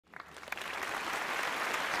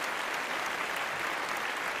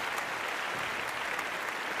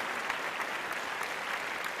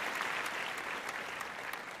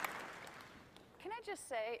I just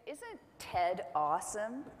say, isn't TED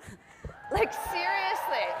awesome? Like,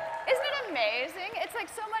 seriously, isn't it amazing? It's like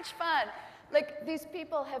so much fun. Like, these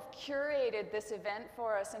people have curated this event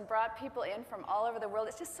for us and brought people in from all over the world.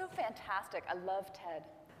 It's just so fantastic. I love TED.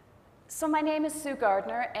 So my name is Sue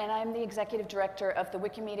Gardner, and I'm the executive director of the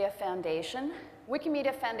Wikimedia Foundation.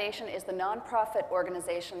 Wikimedia Foundation is the nonprofit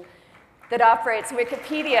organization that operates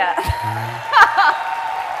Wikipedia.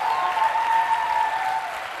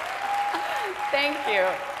 Thank you.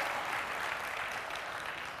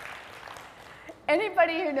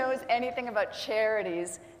 Anybody who knows anything about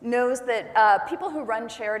charities knows that people who run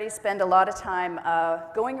charities spend a lot of time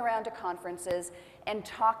going around to conferences and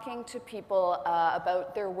talking to people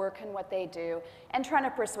about their work and what they do and trying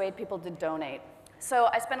to persuade people to donate. So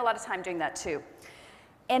I spend a lot of time doing that too.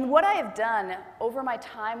 And what I have done over my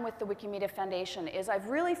time with the Wikimedia Foundation is I've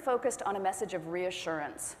really focused on a message of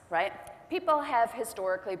reassurance, right? People have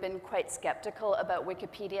historically been quite skeptical about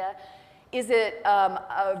Wikipedia. Is it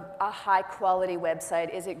a high-quality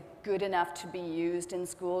website? Is it good enough to be used in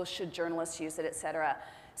schools? Should journalists use it, et cetera?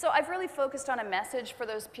 So I've really focused on a message for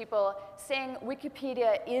those people saying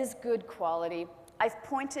Wikipedia is good quality. I've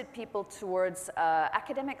pointed people towards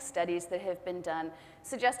academic studies that have been done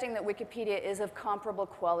suggesting that Wikipedia is of comparable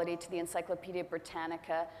quality to the Encyclopedia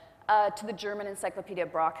Britannica, to the German Encyclopedia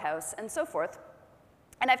Brockhaus, and so forth.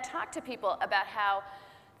 And I've talked to people about how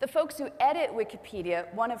the folks who edit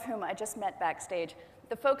Wikipedia, one of whom I just met backstage,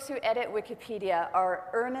 the folks who edit Wikipedia are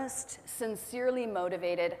earnest, sincerely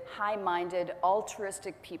motivated, high-minded,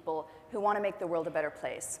 altruistic people who want to make the world a better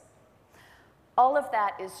place. All of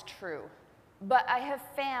that is true. But I have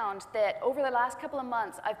found that over the last couple of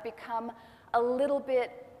months, I've become a little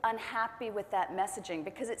bit unhappy with that messaging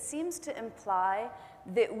because it seems to imply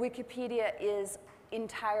that Wikipedia is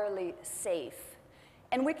entirely safe.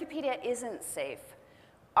 And Wikipedia isn't safe.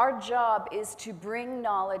 Our job is to bring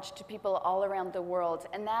knowledge to people all around the world,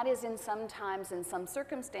 and that is sometimes, in some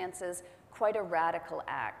circumstances, quite a radical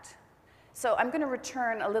act. So I'm going to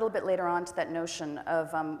return a little bit later on to that notion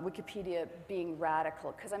of Wikipedia being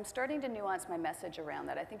radical, because I'm starting to nuance my message around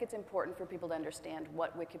that. I think it's important for people to understand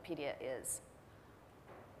what Wikipedia is.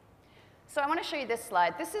 So I want to show you this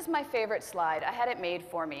slide. This is my favorite slide. I had it made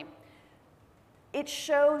for me. It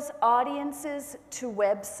shows audiences to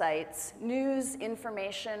websites, news,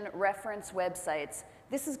 information, reference websites.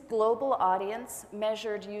 This is global audience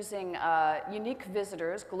measured using unique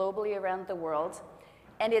visitors globally around the world.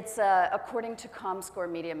 And it's according to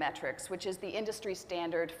ComScore Media Metrics, which is the industry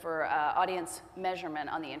standard for audience measurement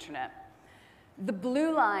on the internet. The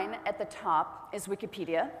blue line at the top is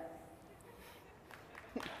Wikipedia.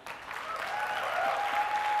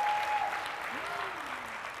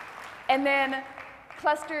 And then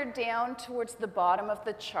clustered down towards the bottom of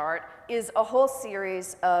the chart is a whole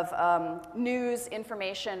series of news,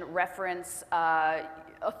 information, reference,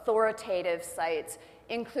 authoritative sites,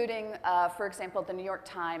 including, for example, the New York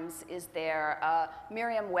Times is there,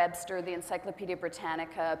 Merriam-Webster, the Encyclopedia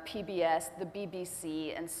Britannica, PBS, the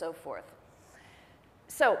BBC, and so forth.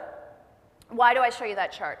 So why do I show you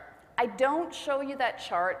that chart? I don't show you that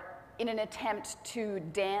chart in an attempt to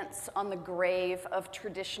dance on the grave of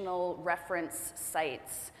traditional reference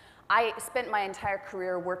sites. I spent my entire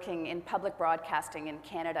career working in public broadcasting in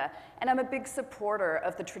Canada, and I'm a big supporter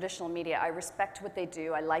of the traditional media. I respect what they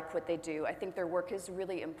do. I like what they do. I think their work is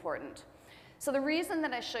really important. So the reason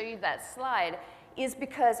that I show you that slide is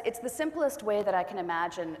because it's the simplest way that I can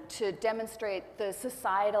imagine to demonstrate the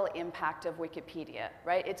societal impact of Wikipedia,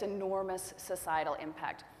 right? It's enormous societal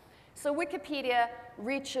impact. So Wikipedia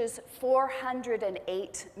reaches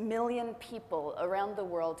 408 million people around the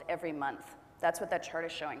world every month. That's what that chart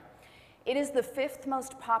is showing. It is the 5th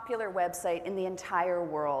most popular website in the entire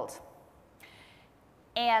world.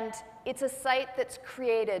 And it's a site that's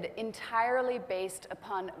created entirely based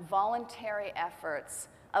upon voluntary efforts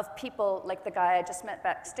of people like the guy I just met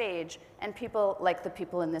backstage and people like the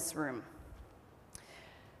people in this room.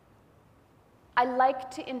 I like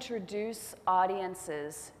to introduce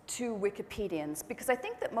audiences to Wikipedians because I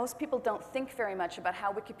think that most people don't think very much about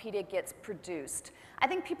how Wikipedia gets produced. I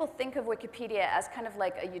think people think of Wikipedia as kind of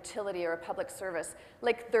like a utility or a public service,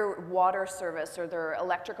 like their water service or their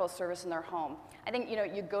electrical service in their home. I think, you know,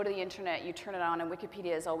 you go to the internet, you turn it on, and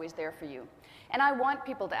Wikipedia is always there for you. And I want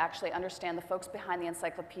people to actually understand the folks behind the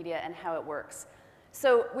encyclopedia and how it works.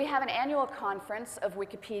 So we have an annual conference of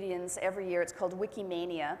Wikipedians every year. It's called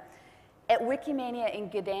Wikimania. At Wikimania in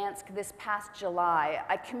Gdansk this past July,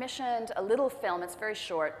 I commissioned a little film. It's very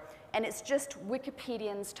short, and it's just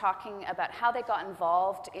Wikipedians talking about how they got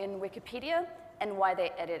involved in Wikipedia and why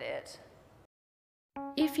they edit it.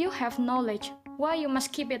 If you have knowledge, why you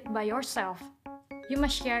must keep it by yourself? you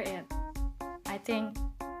must share it. I think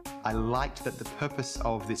I liked that the purpose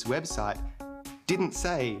of this website didn't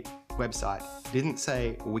say website, didn't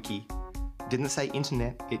say wiki, didn't say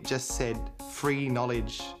internet, it just said free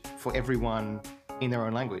knowledge for everyone in their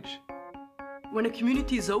own language. When a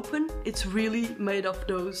community is open, it's really made of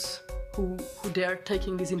those who dare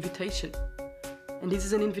taking this invitation. And this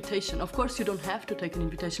is an invitation. Of course, you don't have to take an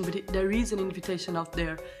invitation, but there is an invitation out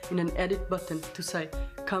there in an edit button to say,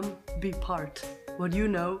 come be part. What you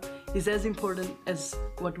know is as important as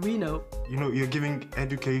what we know. You know, you're giving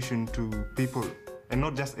education to people, and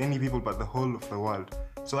not just any people, but the whole of the world.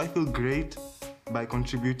 So I feel great by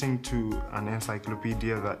contributing to an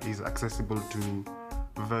encyclopedia that is accessible to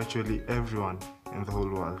virtually everyone in the whole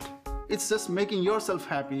world. It's just making yourself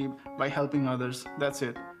happy by helping others. That's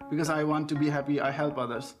it. Because I want to be happy, I help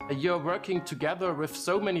others. You're working together with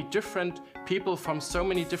so many different people from so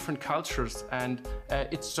many different cultures, and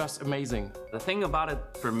it's just amazing. The thing about it,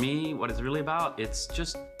 for me, what it's really about, it's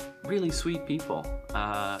just really sweet people.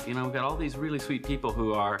 You know, we've got all these really sweet people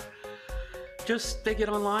who are they get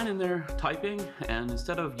online and they're typing, and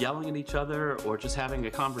instead of yelling at each other or just having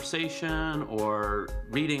a conversation or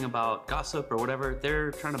reading about gossip or whatever,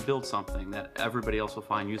 they're trying to build something that everybody else will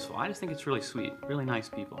find useful. I just think it's really sweet, really nice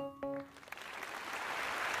people.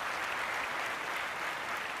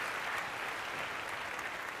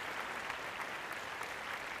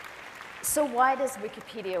 So why does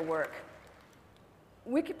Wikipedia work?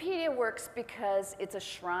 Wikipedia works because it's a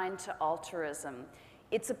shrine to altruism.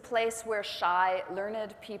 It's a place where shy,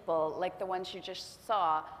 learned people, like the ones you just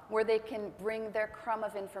saw, where they can bring their crumb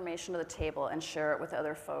of information to the table and share it with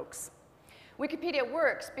other folks. Wikipedia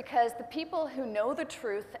works because the people who know the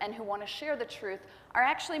truth and who want to share the truth are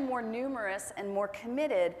actually more numerous and more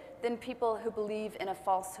committed than people who believe in a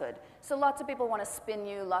falsehood. So lots of people want to spin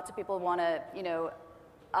you, lots of people want to, you know,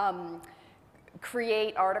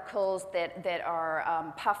 create articles that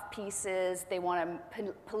are puff pieces. They want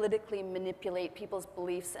to politically manipulate people's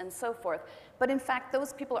beliefs and so forth. But in fact,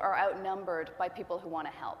 those people are outnumbered by people who want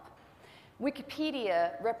to help.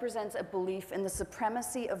 Wikipedia represents a belief in the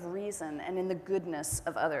supremacy of reason and in the goodness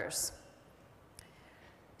of others.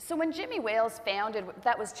 So when Jimmy Wales founded,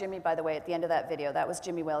 that was Jimmy, by the way, at the end of that video, that was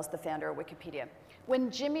Jimmy Wales, the founder of Wikipedia. When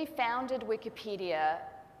Jimmy founded Wikipedia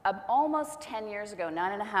almost 10 years ago,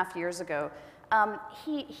 9.5 years ago,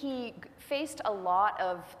 he faced a lot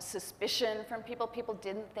of suspicion from people. People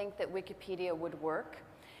didn't think that Wikipedia would work.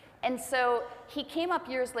 And so he came up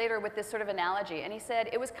years later with this sort of analogy, and he said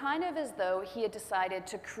it was kind of as though he had decided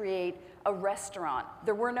to create a restaurant.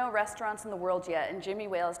 There were no restaurants in the world yet, and Jimmy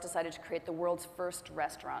Wales decided to create the world's first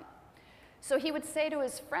restaurant. So he would say to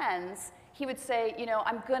his friends, he would say, you know,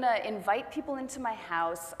 I'm going to invite people into my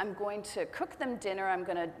house. I'm going to cook them dinner. I'm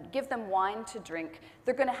going to give them wine to drink.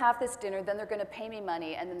 They're going to have this dinner. Then they're going to pay me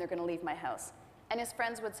money, and then they're going to leave my house. And his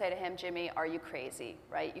friends would say to him, Jimmy, are you crazy,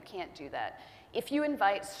 right? You can't do that. If you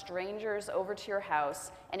invite strangers over to your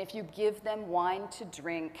house, and if you give them wine to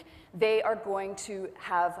drink, they are going to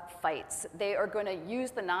have fights. They are going to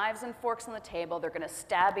use the knives and forks on the table. They're going to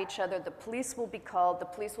stab each other. The police will be called. The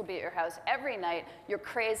police will be at your house every night. You're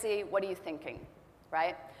crazy. What are you thinking,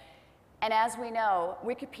 right? And as we know,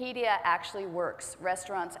 Wikipedia actually works.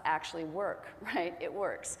 Restaurants actually work, right? It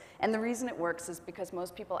works. And the reason it works is because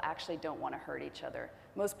most people actually don't want to hurt each other.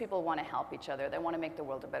 Most people want to help each other. They want to make the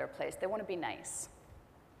world a better place. They want to be nice.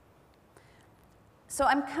 So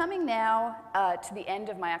I'm coming now to the end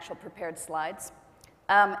of my actual prepared slides.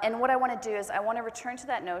 And what I want to do is I want to return to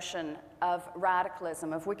that notion of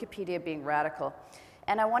radicalism, of Wikipedia being radical.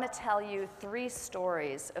 And I want to tell you 3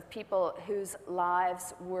 stories of people whose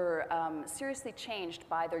lives were seriously changed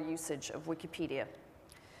by their usage of Wikipedia.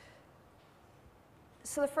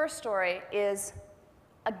 So the first story is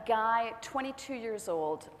a guy, 22 years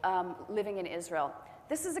old, living in Israel.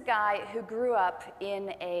 This is a guy who grew up in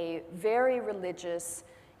a very religious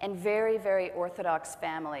and very, very orthodox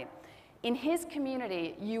family. In his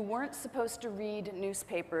community, you weren't supposed to read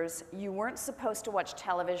newspapers, you weren't supposed to watch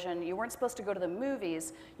television, you weren't supposed to go to the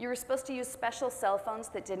movies, you were supposed to use special cell phones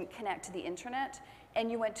that didn't connect to the internet,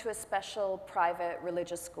 and you went to a special private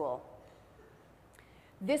religious school.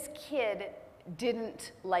 This kid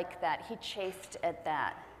didn't like that. He chafed at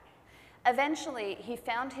that. Eventually, he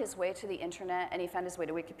found his way to the internet, and he found his way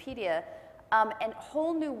to Wikipedia, and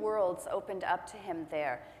whole new worlds opened up to him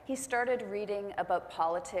there. He started reading about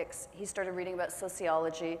politics, he started reading about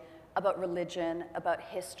sociology, about religion, about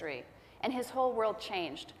history, and his whole world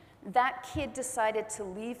changed. That kid decided to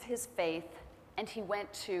leave his faith, and he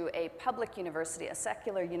went to a public university, a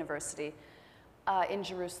secular university in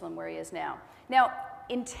Jerusalem, where he is now. Now,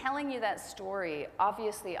 in telling you that story,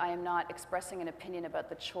 obviously I am not expressing an opinion about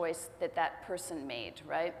the choice that that person made,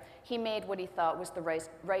 right? He made what he thought was the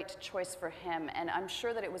right choice for him, and I'm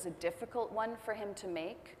sure that it was a difficult one for him to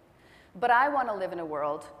make. But I want to live in a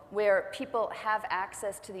world where people have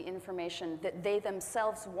access to the information that they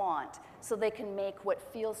themselves want so they can make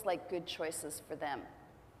what feels like good choices for them.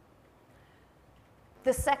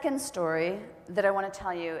 The second story that I want to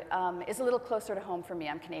tell you is a little closer to home for me.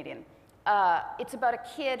 I'm Canadian. It's about a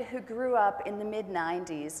kid who grew up in the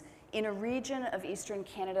mid-90s in a region of Eastern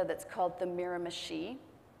Canada that's called the Miramichi.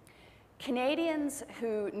 Canadians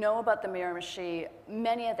who know about the Miramichi,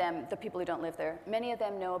 many of them, the people who don't live there, many of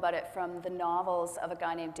them know about it from the novels of a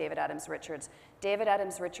guy named David Adams Richards. David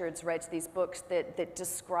Adams Richards writes these books that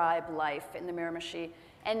describe life in the Miramichi,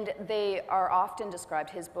 and they are often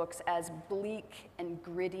described, his books, as bleak and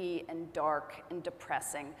gritty and dark and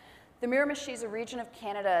depressing. The Miramichi is a region of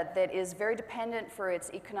Canada that is very dependent for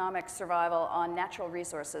its economic survival on natural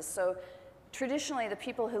resources. So traditionally, the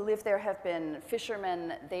people who live there have been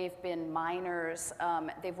fishermen, they've been miners,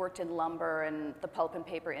 they've worked in lumber and the pulp and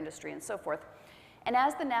paper industry and so forth. And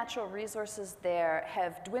as the natural resources there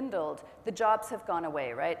have dwindled, the jobs have gone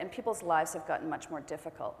away, right? And people's lives have gotten much more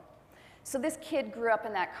difficult. So this kid grew up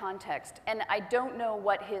in that context, and I don't know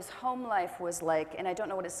what his home life was like, and I don't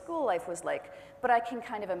know what his school life was like, but I can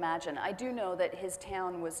kind of imagine. I do know that his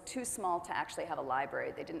town was too small to actually have a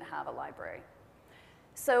library. They didn't have a library.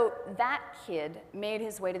 So that kid made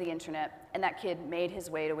his way to the internet, and that kid made his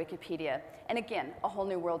way to Wikipedia. And again, a whole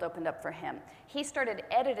new world opened up for him. He started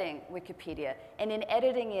editing Wikipedia, and in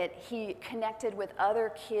editing it, he connected with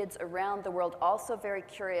other kids around the world, also very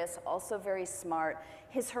curious, also very smart.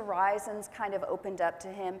 His horizons kind of opened up to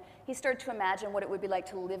him. He started to imagine what it would be like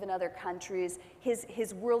to live in other countries.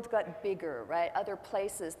 His world got bigger, right? Other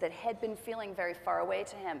places that had been feeling very far away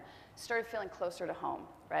to him started feeling closer to home,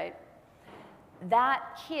 right?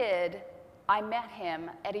 That kid, I met him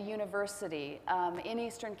at a university in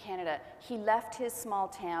Eastern Canada. He left his small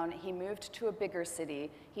town, he moved to a bigger city.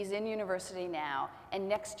 He's in university now, and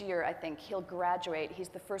next year, I think, he'll graduate. He's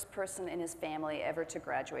the first person in his family ever to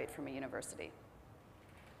graduate from a university.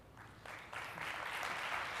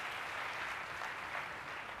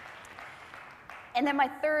 And then my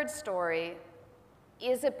third story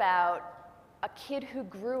is about a kid who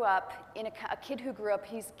grew up,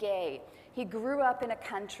 he's gay. He grew up in a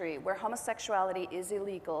country where homosexuality is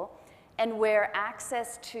illegal and where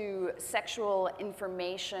access to sexual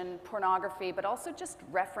information, pornography, but also just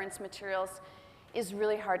reference materials is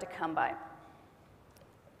really hard to come by.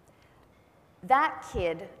 That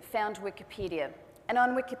kid found Wikipedia, and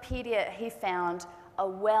on Wikipedia he found a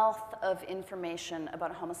wealth of information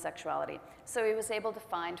about homosexuality. So he was able to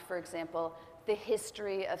find, for example, the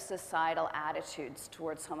history of societal attitudes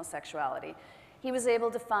towards homosexuality. He was able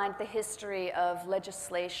to find the history of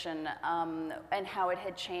legislation and how it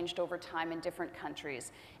had changed over time in different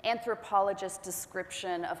countries. Anthropologists'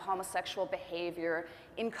 description of homosexual behavior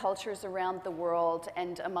in cultures around the world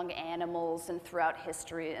and among animals and throughout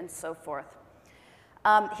history and so forth.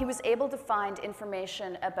 He was able to find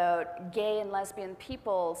information about gay and lesbian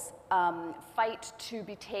people's fight to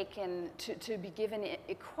be given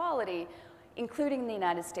equality, including in the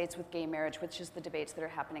United States with gay marriage, which is the debates that are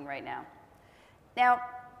happening right now. Now,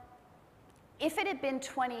 if it had been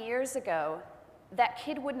 20 years ago, that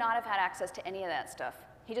kid would not have had access to any of that stuff.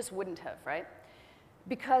 He just wouldn't have, right?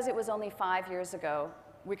 Because it was only 5 years ago,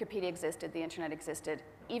 Wikipedia existed, the internet existed.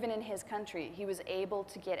 Even in his country, he was able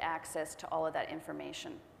to get access to all of that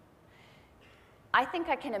information. I think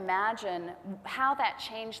I can imagine how that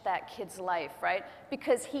changed that kid's life, right?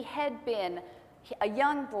 Because he had been a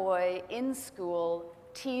young boy in school,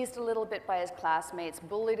 teased a little bit by his classmates,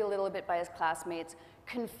 bullied a little bit by his classmates,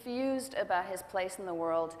 confused about his place in the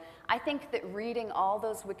world. I think that reading all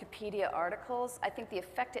those Wikipedia articles, I think the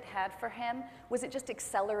effect it had for him was it just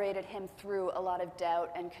accelerated him through a lot of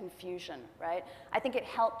doubt and confusion, right? I think it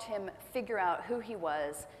helped him figure out who he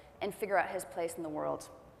was and figure out his place in the world.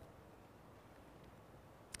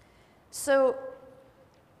 So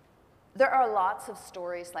there are lots of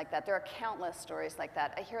stories like that. There are countless stories like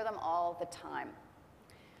that. I hear them all the time.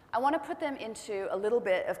 I want to put them into a little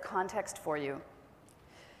bit of context for you.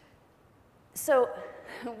 So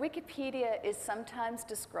Wikipedia is sometimes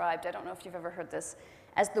described, I don't know if you've ever heard this,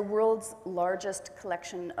 as the world's largest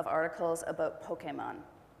collection of articles about Pokemon.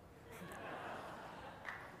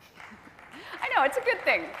 I know, it's a good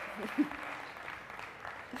thing.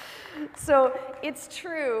 So it's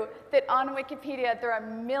true that on Wikipedia there are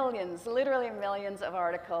millions, literally millions of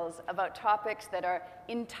articles about topics that are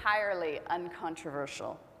entirely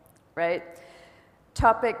uncontroversial, right?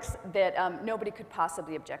 topics that nobody could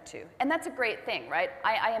possibly object to. And that's a great thing, right?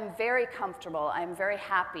 I am very comfortable, I am very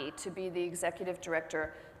happy to be the executive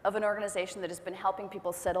director of an organization that has been helping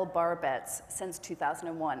people settle bar bets since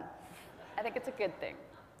 2001. I think it's a good thing.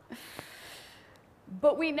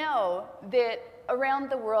 But we know that around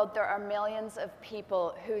the world there are millions of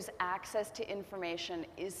people whose access to information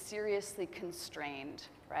is seriously constrained,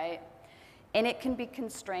 right? And it can be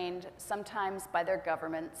constrained sometimes by their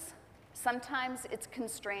governments. Sometimes it's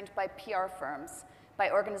constrained by PR firms, by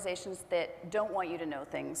organizations that don't want you to know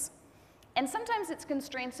things. And sometimes it's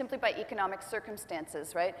constrained simply by economic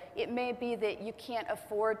circumstances, right? It may be that you can't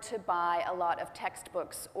afford to buy a lot of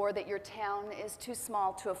textbooks, or that your town is too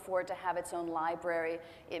small to afford to have its own library.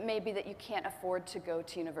 It may be that you can't afford to go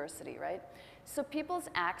to university, right? So people's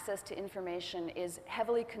access to information is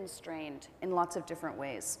heavily constrained in lots of different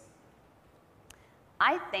ways.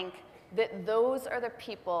 I think that those are the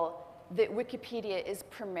people that Wikipedia is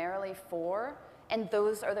primarily for, and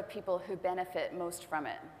those are the people who benefit most from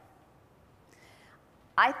it.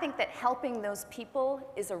 I think that helping those people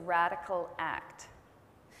is a radical act.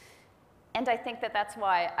 And I think that that's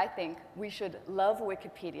why I think we should love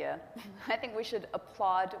Wikipedia. I think we should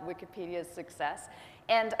applaud Wikipedia's success.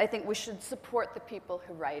 And I think we should support the people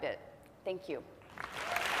who write it. Thank you.